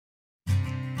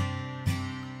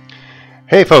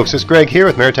Hey folks, it's Greg here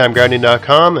with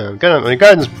MaritimeGardening.com. My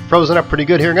garden's frozen up pretty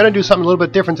good here. I'm going to do something a little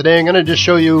bit different today. I'm going to just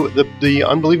show you the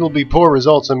unbelievably poor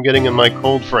results I'm getting in my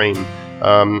cold frame.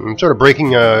 I'm sort of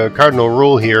breaking a cardinal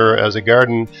rule here as a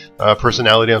garden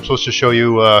personality. I'm supposed to show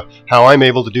you how I'm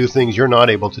able to do things you're not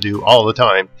able to do all the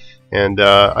time. And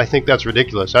I think that's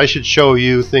ridiculous. I should show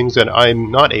you things that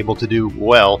I'm not able to do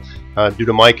well due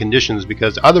to my conditions,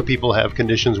 because other people have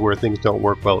conditions where things don't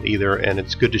work well either, and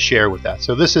it's good to share with that.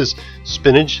 So this is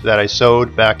spinach that I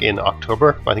sowed back in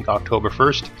October, I think October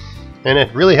 1st, and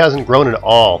it really hasn't grown at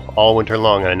all winter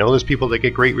long. And I know there's people that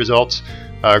get great results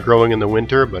growing in the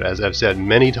winter, but as I've said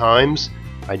many times,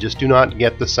 I just do not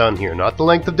get the sun here. Not the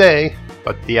length of day,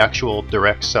 but the actual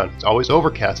direct sun. It's always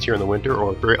overcast here in the winter,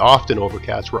 or very often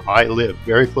overcast where I live,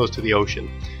 very close to the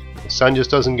ocean. The sun just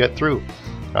doesn't get through.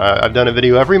 I've done a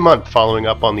video every month following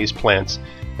up on these plants,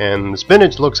 and the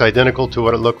spinach looks identical to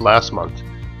what it looked last month.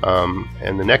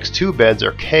 And the next two beds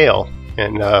are kale,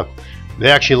 and they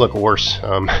actually look worse.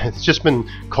 It's just been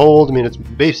cold. I mean, it's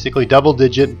basically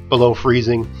double-digit below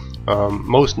freezing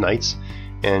most nights.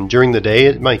 And during the day,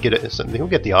 it might get you'll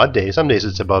get the odd day. Some days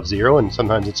it's above zero, and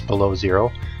sometimes it's below zero.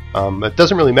 It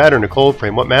doesn't really matter in a cold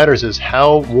frame. What matters is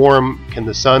how warm can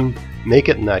the sun make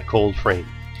it in that cold frame.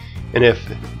 And if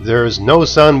there's no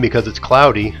sun because it's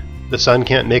cloudy, the sun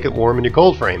can't make it warm in your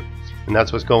cold frame. And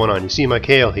that's what's going on. You see my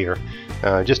kale here.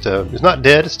 It's not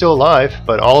dead, it's still alive,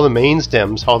 but all the main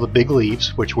stems, all the big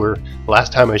leaves, which were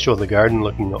last time I showed the garden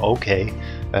looking okay,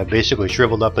 basically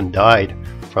shriveled up and died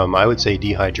from, I would say,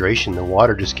 dehydration. The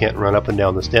water just can't run up and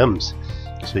down the stems.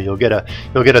 So you'll get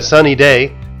a sunny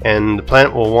day, and the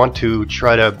plant will want to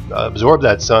try to absorb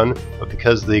that sun, but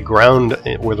because the ground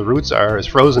where the roots are is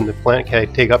frozen, the plant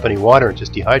can't take up any water and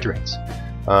just dehydrates.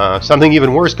 Something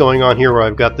even worse going on here, where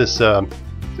I've got this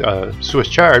Swiss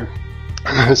chard.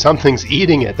 Something's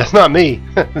eating it. That's not me.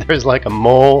 There's like a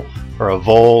mole or a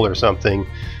vole or something.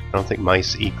 I don't think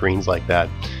mice eat greens like that.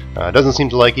 It doesn't seem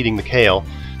to like eating the kale.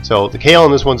 So the kale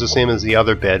in this one's the same as the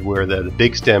other bed, where the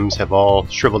big stems have all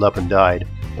shriveled up and died,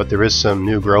 but there is some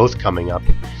new growth coming up.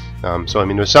 So I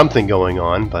mean, there's something going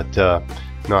on, but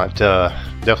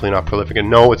definitely not prolific.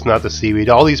 And no, it's not the seaweed.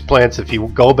 All these plants, if you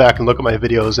go back and look at my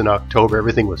videos in October,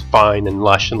 everything was fine and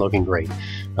lush and looking great.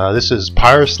 This is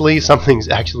parsley. Something's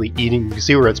actually eating. You can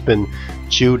see where it's been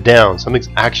chewed down. Something's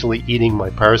actually eating my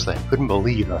parsley. I couldn't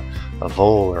believe a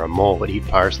vole or a mole would eat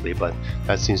parsley, but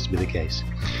that seems to be the case.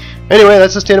 Anyway,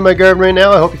 that's the state of my garden right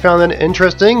now. I hope you found that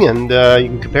interesting, and you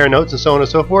can compare notes and so on and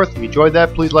so forth. If you enjoyed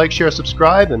that, please like, share,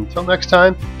 subscribe. Until next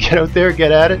time, get out there,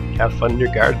 get at it, have fun in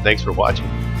your garden. Thanks for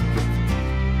watching.